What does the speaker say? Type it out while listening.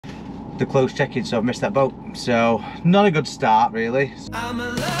the close check-in, so I've missed that boat. So not a good start really.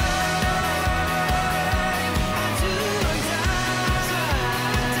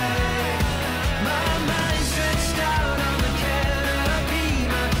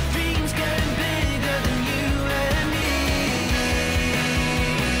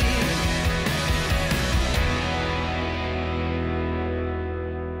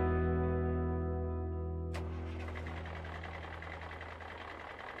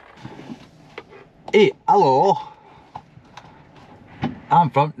 Hey, hello. I'm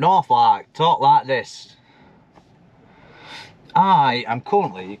from Norfolk. Talk like this. I am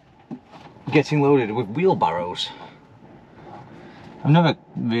currently getting loaded with wheelbarrows. I've never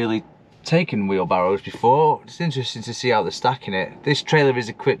really taken wheelbarrows before. It's interesting to see how they're stacking it. This trailer is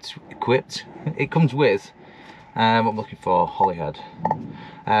equipped. It comes with, what I'm looking for, Hollyhead.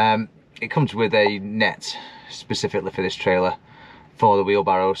 It comes with a net specifically for this trailer for the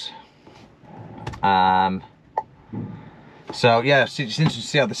wheelbarrows. So yeah, it's interesting to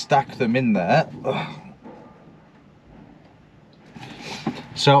see how they stack them in there.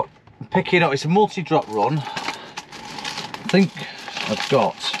 So picking up, it's a multi-drop run. I think I've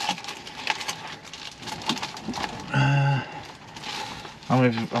got how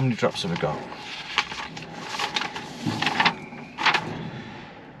many drops have I got?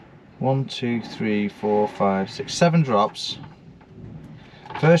 1, 2, 3, 4, 5, 6, 7 drops.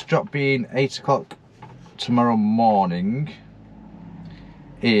 First drop being 8 o'clock tomorrow morning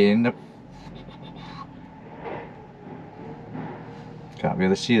in, can't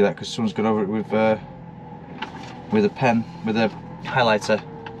really see that because someone's gone over it with a pen, with a highlighter.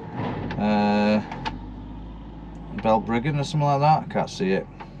 Belbriggan or something like that, I can't see it.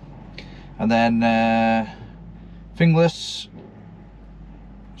 And then Fingless,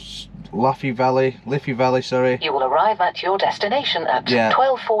 Liffey Valley, sorry. You will arrive at your destination at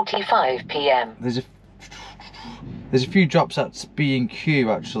 12:45 p.m. There's a few drops at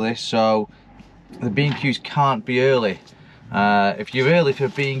B&Q actually, so the B&Qs can't be early. If you're early for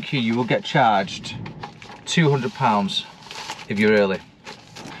B&Q, you will get charged £200 if you're early.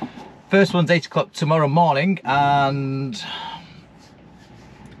 First one's 8 o'clock tomorrow morning, and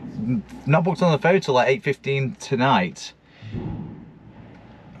not booked on the ferry till like 8:15 tonight.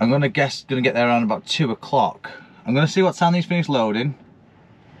 I'm gonna get there around about 2 o'clock. I'm gonna see what time these finish loading,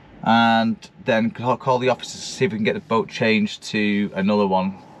 and then call the office to see if we can get the boat changed to another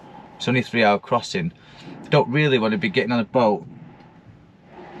one. It's only a 3-hour crossing. Don't really want to be getting on a boat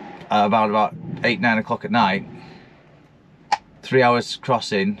at about 8, 9 o'clock at night. 3 hours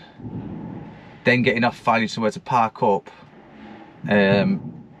crossing, then getting off, finding somewhere to park up,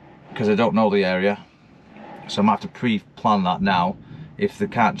 because I don't know the area. So I might have to pre-plan that now if they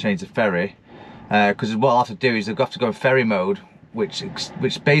can't change the ferry. Because what I'll have to do is I'll have to go in ferry mode, which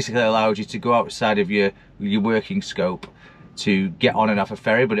basically allows you to go outside of your working scope to get on and off a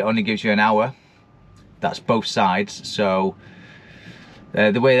ferry, but it only gives you an hour. That's both sides. So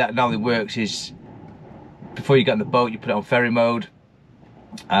the way that normally works is before you get on the boat, you put it on ferry mode,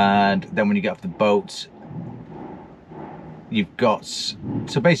 and then when you get off the boat, you've got,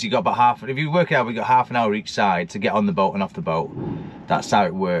 so basically you've got about half, if you work it out, we've got half an hour each side to get on the boat and off the boat. That's how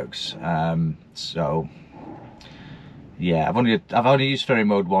it works. So yeah, I've only used ferry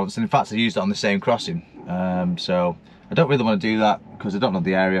mode once, and in fact I used it on the same crossing. So I don't really want to do that because I don't know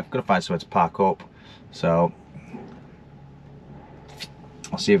the area. I've got to find somewhere to park up. So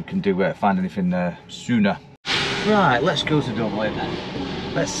I'll see if we can find anything sooner. Right, let's go to Dublin.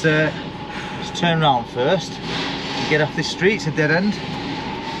 Let's turn around first and get off this street. It's a dead end.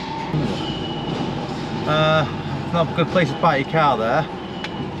 Not a good place to park your car there.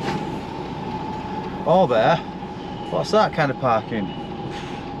 Or there. What's that kind of parking?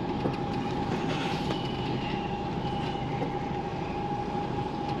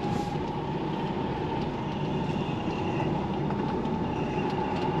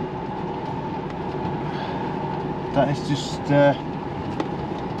 That is just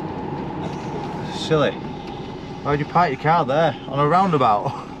silly. Why would you park your car there on a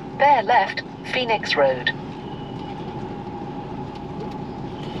roundabout? Bear left, Phoenix Road.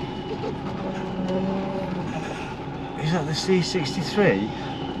 Is that the C63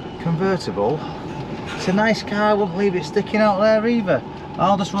 convertible? It's a nice car, I wouldn't leave it sticking out there either.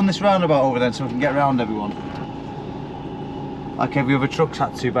 I'll just run this roundabout over then so we can get around everyone. Like every other truck's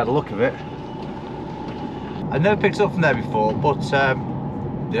had to by the look of it. I've never picked up from there before, but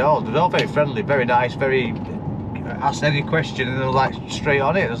they're all very friendly, very nice, very ask any question and they're like straight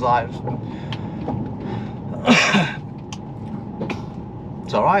on it. It's like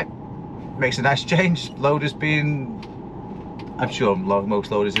it's all right. Makes a nice change. Loaders being I'm sure most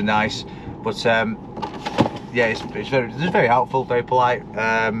loaders are nice, but yeah, it's very helpful, very polite,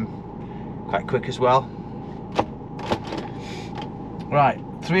 quite quick as well. Right,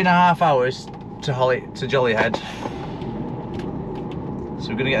 3.5 hours to Jollyhead, so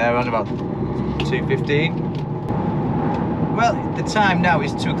we're gonna get there around about 2:15. Well, the time now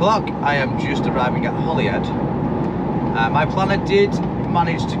is 2 o'clock. I am just arriving at Holyhead. My planner did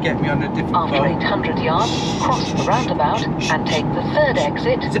manage to get me on a different boat. After 800 yards, cross the roundabout and take the third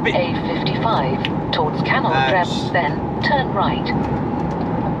exit, A55, towards Canal Drems, then turn right.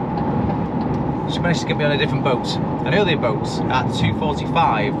 She managed to get me on a different boat, an earlier boat at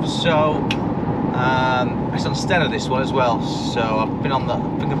 2:45. So it's on Stena, this one as well. So I think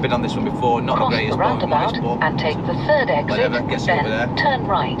I've been on this one before. Not Cross the greatest the roundabout boat, and take the third exit, then turn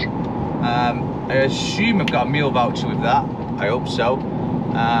right. I assume I've got a meal voucher with that. I hope so.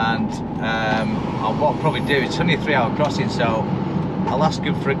 And what I'll probably do, it's only a 3-hour crossing, so I'll ask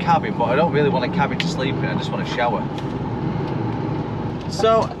him for a cabin, but I don't really want a cabin to sleep in, I just want a shower.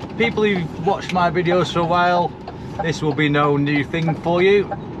 So, people who've watched my videos for a while, this will be no new thing for you,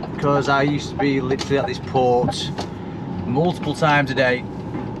 because I used to be literally at this port multiple times a day,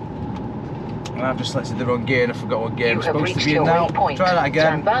 and I've just selected the wrong gear and I forgot what gear I'm supposed to be in now. Try that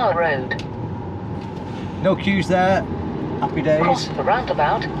again. Road. No queues there. Happy days. Cross the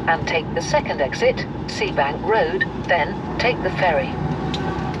roundabout and take the second exit, Seabank Road, then take the ferry.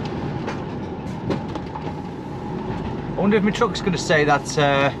 I wonder if my truck's going to say that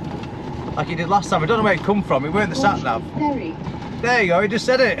like it did last time. I don't know where it come from. It weren't the sat nav. Ferry. There you go, it just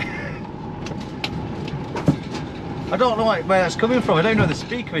said it. I don't know where that's coming from. I don't know the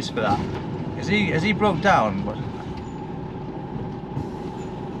speaker is for that. Has he broke down?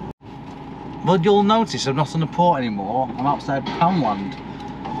 Well, you'll notice I'm not on the port anymore. I'm outside Poundland.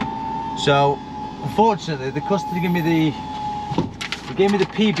 So, unfortunately, the customer gave me the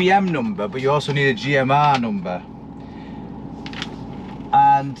PBM number, but you also need a GMR number.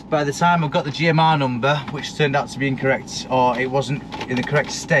 And by the time I got the GMR number, which turned out to be incorrect, or it wasn't in the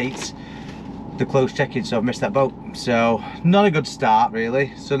correct state, the closed check-in, so I've missed that boat. So, not a good start,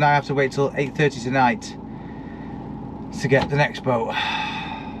 really. So now I have to wait till 8:30 tonight to get the next boat.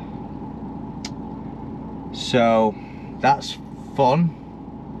 So that's fun,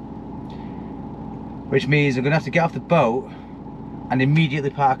 which means I'm gonna have to get off the boat and immediately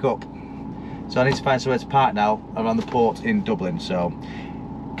park up. So I need to find somewhere to park now around the port in Dublin. So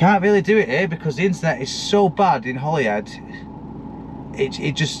can't really do it here because the internet is so bad in Holyhead.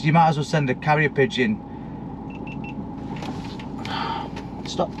 It just, you might as well send a carrier pigeon.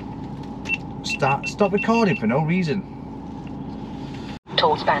 Stop recording for no reason.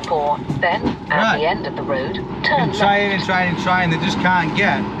 Towards Bangor, then at the end of the road, turn left. Trying, they just can't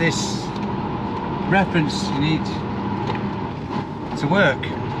get this reference you need to work.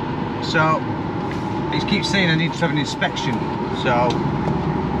 So it keeps saying I need to have an inspection. So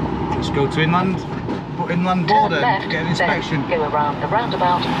let's go to inland border left, and get an inspection. Then go around the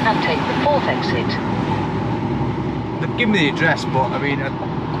roundabout and take the fourth exit. They've given me the address, but I mean,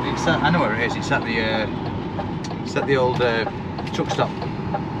 I know where it is. It's at the old truck stop.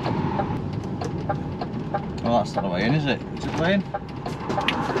 Well, that's not the way in, is it? Is it the way in?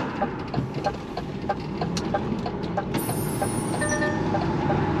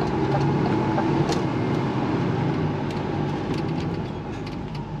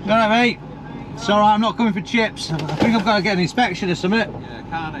 Alright, mate. It's alright, I'm not coming for chips. I think I've got to get an inspection or something. Yeah,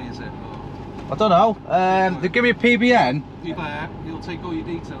 can't he, is it? I don't know. They give me a PBN. He'll take all your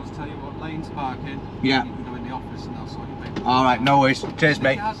details, tell you what lanes to park in. Yeah. You can go in the office and they'll sort your paperwork. Alright, no worries. Cheers,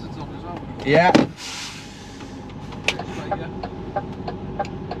 mate. Hazards on as well. Yeah.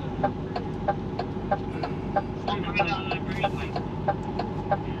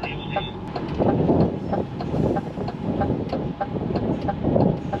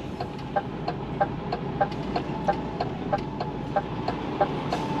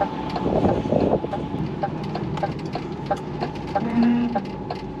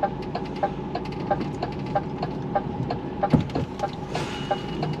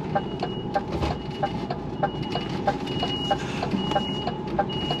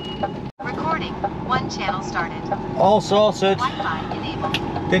 Recording. One channel started. All sorted. Wi-Fi enabled.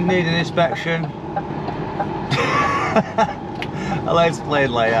 Didn't need an inspection. I'll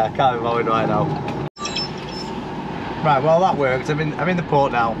explain later. I can't be bothered right now. Right, well that worked. I'm in the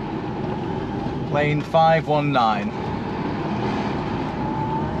port now. Lane 519.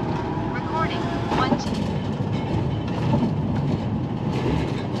 Recording. 1G.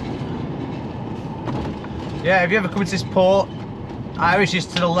 Yeah, if you ever come to this port, Irish is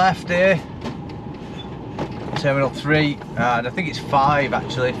to the left here. Terminal 3, and I think it's 5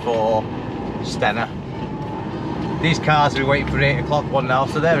 actually for Stena. These cars will be waiting for an 8 o'clock one now,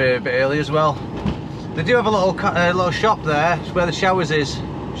 so they're here a bit early as well. They do have a little shop there. It's where the showers is.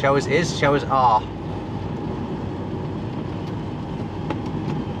 Showers are.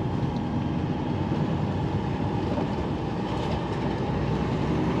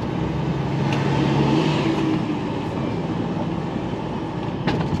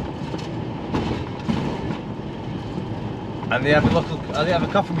 And they have a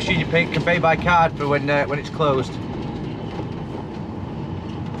coffee machine you can pay by card for when it's closed.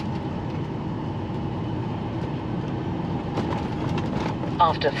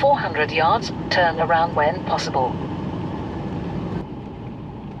 After 400 yards, turn around when possible.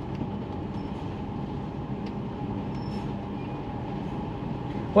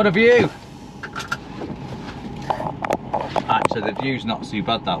 What a view! Actually, the view's not too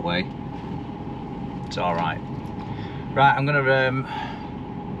bad that way. It's all right. Right, I'm gonna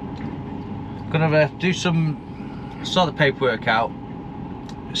sort the paperwork out.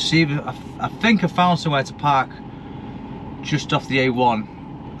 See if I think I found somewhere to park just off the A1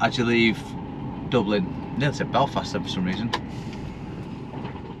 as you leave Dublin. I nearly said Belfast then for some reason.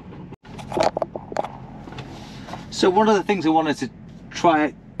 So one of the things I wanted to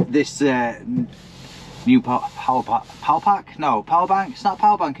try this new power bank. It's not a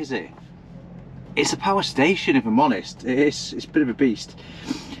power bank, is it? It's a power station, if I'm honest. It's a bit of a beast.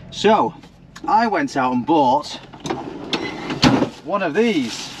 So I went out and bought one of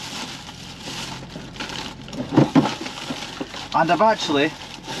these, and I've actually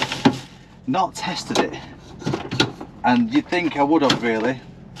not tested it, and you'd think I would have really.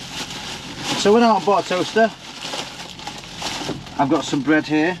 So I went out and bought a toaster. I've got some bread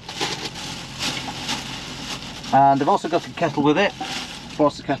here, and I've also got a kettle with it.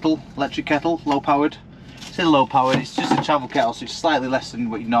 Forster kettle, electric kettle, low powered. It's low powered, it's just a travel kettle, so it's slightly less than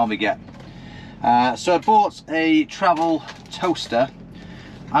what you normally get. So I bought a travel toaster,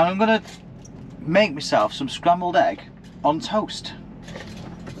 and I'm gonna make myself some scrambled egg on toast.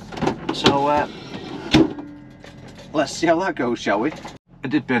 So let's see how that goes, shall we? I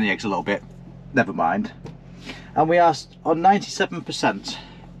did burn the eggs a little bit, never mind. And we are on 97%.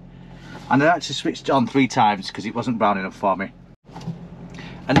 And I actually switched it on 3 times because it wasn't brown enough for me.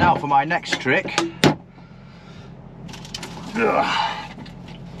 And now for my next trick.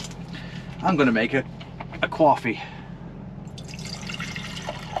 I'm going to make a coffee.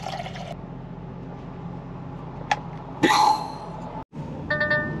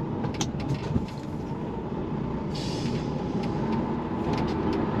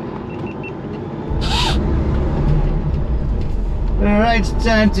 Alright, it's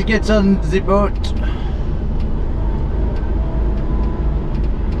time to get on the boat.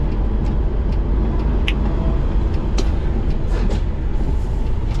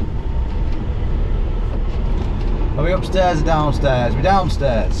 Are we upstairs or downstairs? We're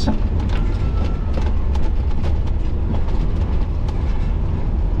downstairs.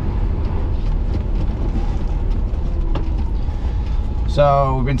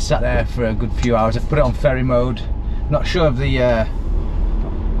 So we've been sat there for a good few hours. I've put it on ferry mode. Not sure if we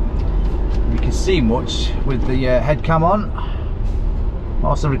can see much with the head cam on.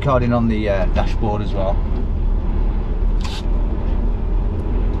 Also recording on the dashboard as well.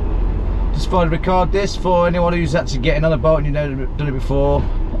 Just thought I'd record this for anyone who's actually getting on a boat and you've never done it before.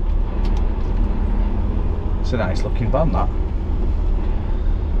 It's a nice looking van, that.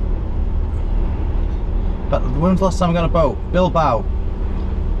 But when was the last time I got on a boat? Bilbao.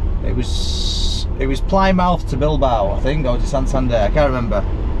 It was Plymouth to Bilbao, I think, or to Santander, I can't remember.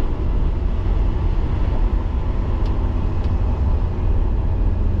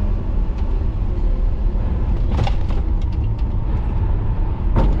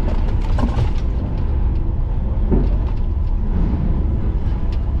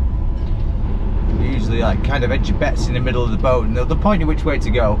 Usually like kind of edge your bets in the middle of the boat and they'll point you which way to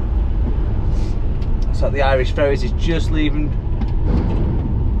go. So the Irish Ferries is just leaving.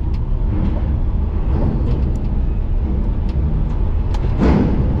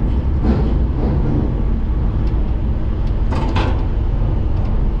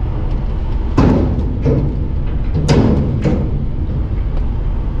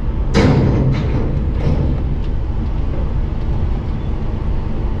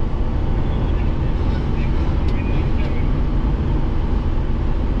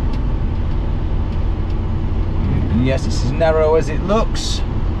 Yes, it's as narrow as it looks.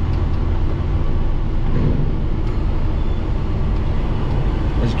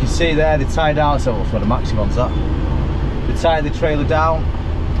 As you can see there, they tie down, so what's what the Maximon's that. They tie the trailer down.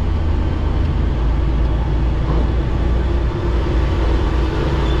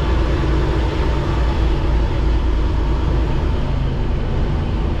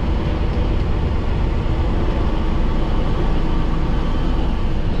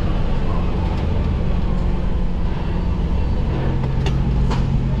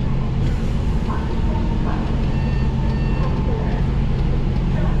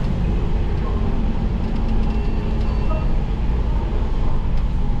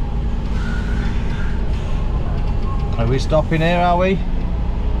 we stopping here, are we?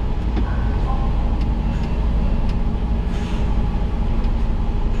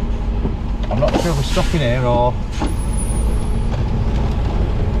 I'm not sure if we're stopping here or... I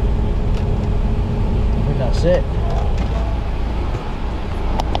think that's it.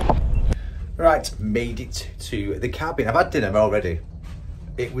 Right, made it to the cabin. I've had dinner already.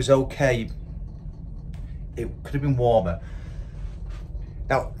 It was okay. It could have been warmer.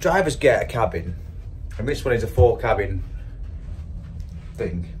 Now, drivers get a cabin, and this one is a 4-cabin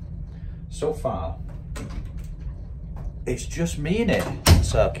thing. So far, it's just me in it.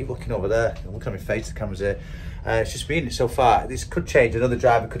 So I keep looking over there. I'm looking at my face, the camera's here. It's just me in it so far. This could change. Another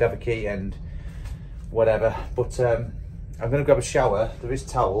driver could have a key and whatever. But I'm going to grab a shower. There is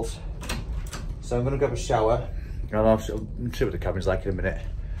towels. So I'm going to grab a shower. I'll see what the cabin's like in a minute.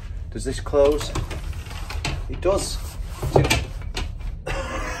 Does this close? It does.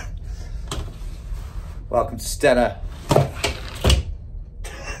 Welcome to Stena.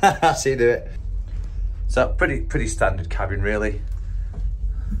 See you do it. So pretty standard cabin really.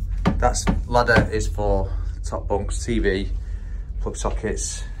 That's ladder is for top bunks, TV, plug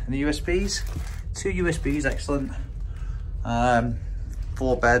sockets, and the USBs. 2 USBs, excellent.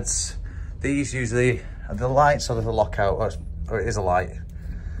 4 beds. These usually are the lights or the lockout, or it is a light.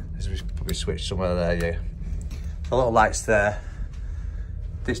 There's probably switch somewhere there, yeah. So a lot of lights there.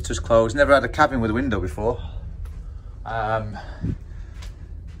 This does close. Never had a cabin with a window before.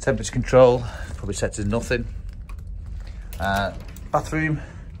 Temperature control, probably set to nothing. Bathroom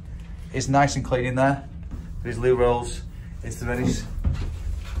is nice and clean in there. There's loo rolls. Is there any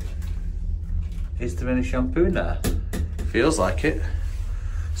shampoo in there? Feels like it.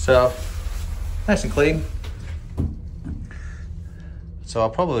 So, nice and clean. So I'll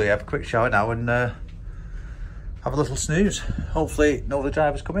probably have a quick shower now and have a little snooze. Hopefully no other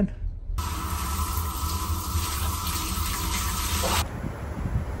drivers come in.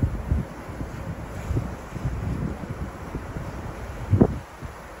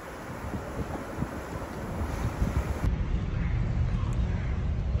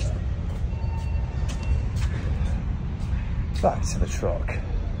 Back to the truck.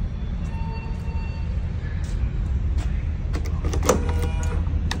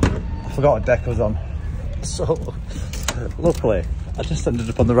 I forgot what deck I was on. So, luckily, I just ended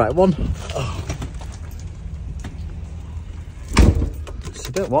up on the right one. Oh. It's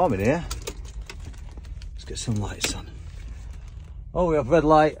a bit warm in here. Let's get some lights on. Oh, we have red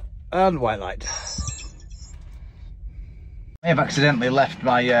light and white light. I have accidentally left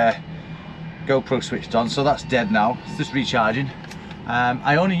my GoPro switched on, so that's dead now. It's just recharging.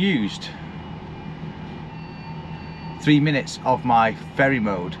 I only used 3 minutes of my ferry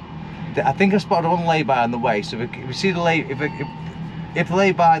mode. I think I spotted one lay-by on the way, so if we see the if the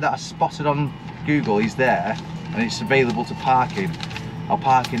lay-by that I spotted on Google is there and it's available to parking, I'll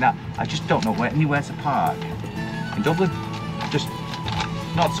park in that. I just don't know anywhere to park in Dublin. Just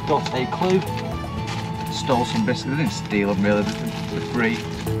not got a clue. Stole some biscuits. I didn't steal them really, they're free.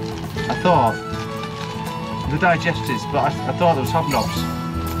 I thought the digestives, but I thought there was hobnobs.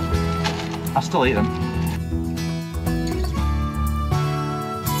 I still eat them.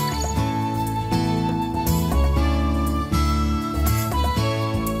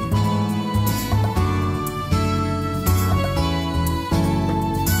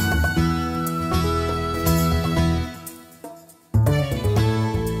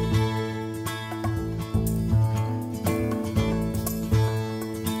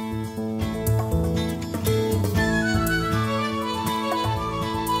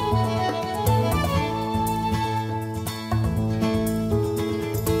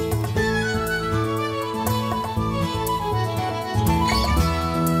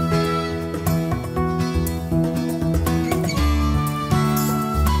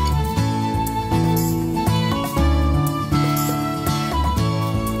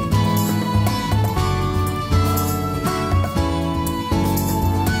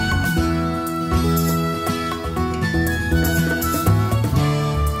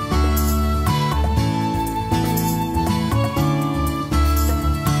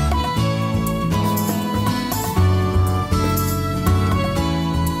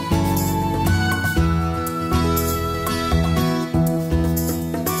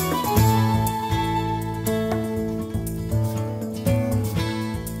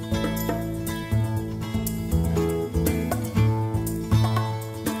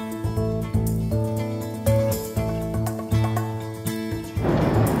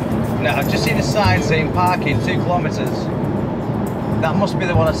 Now I've just seen a sign saying parking 2 kilometres. That must be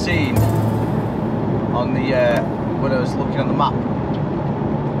the one I seen on the when I was looking on the map.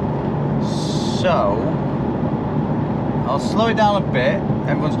 So I'll slow it down a bit.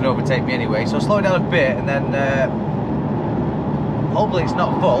 Everyone's going to overtake me anyway, so I'll slow it down a bit, and then hopefully it's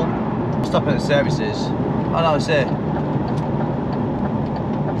not full. I'll stop at the services. Oh no, it's it.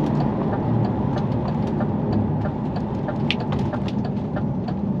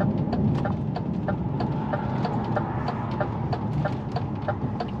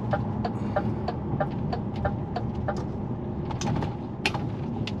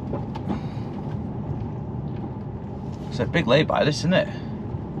 It's a big lay-by, this, isn't it?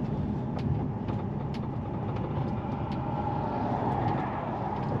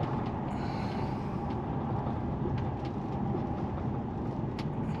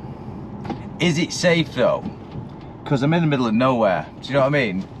 Is it safe though? Because I'm in the middle of nowhere. Do you know what I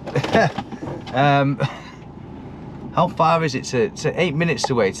mean? How far is it to 8 minutes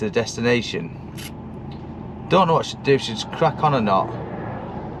away to the destination? Don't know what to do. Should just crack on or not?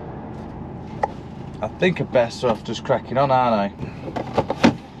 I think I best off just cracking on, aren't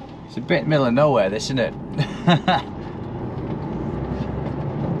I? It's a bit middle of nowhere, this, isn't it?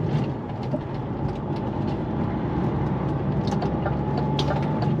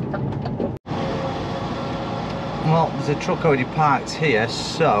 Well, there's a truck already parked here,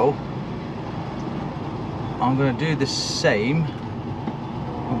 so I'm going to do the same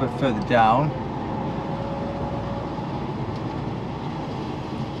a bit further down.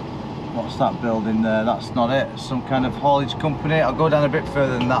 What's that building there? That's not it. Some kind of haulage company. I'll go down a bit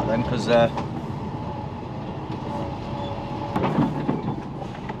further than that then, because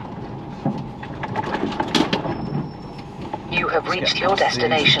you have reached your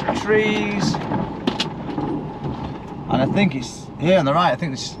destination. Trees. And I think it's here on the right. I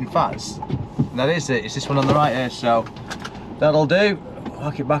think this, in fact, that is it. It's this one on the right here. So that'll do.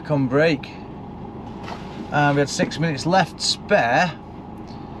 Lock it back on brake. And we had 6 minutes left spare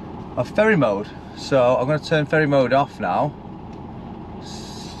of ferry mode. So I'm going to turn ferry mode off now.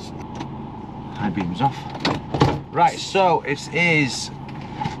 High beams off. Right. So it is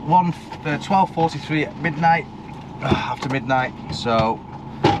 12:43 at midnight. After midnight. So.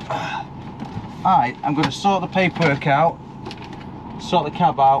 I'm going to sort the paperwork out, sort the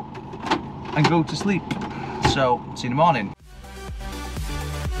cab out, and go to sleep. So, see you in the morning.